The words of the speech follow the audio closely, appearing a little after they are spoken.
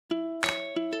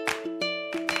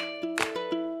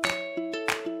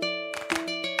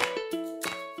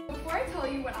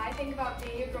what I think about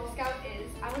being a Girl Scout is,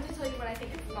 I want to tell you what I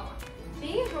think it's not.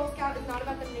 Being a Girl Scout is not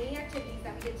about the many activities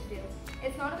that we get to do.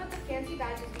 It's not about the fancy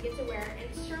badges we get to wear, and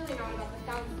it's surely not about the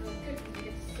thousands of cookies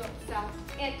we get to sell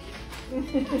and eat.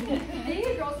 Being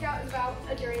a Girl Scout is about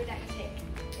a journey that you take.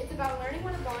 It's about learning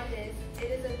what a bond is.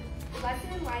 It is a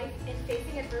lesson in life in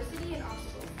facing adversity and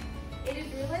obstacles. It is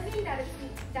realizing that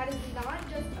it's not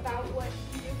just about what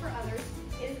you do for others.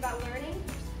 It is about learning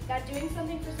that doing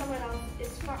something for someone else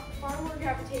is far more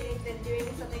gravitating than doing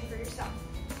something for yourself.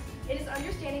 It is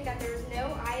understanding that there is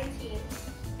no I in team,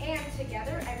 and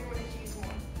together everyone achieves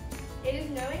more. It is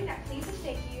knowing that please and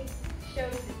thank you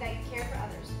shows that you care for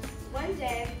others. One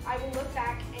day, I will look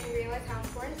back and realize how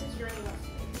important this journey was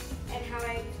to me, and how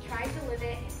I've tried to live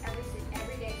it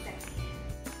every day since.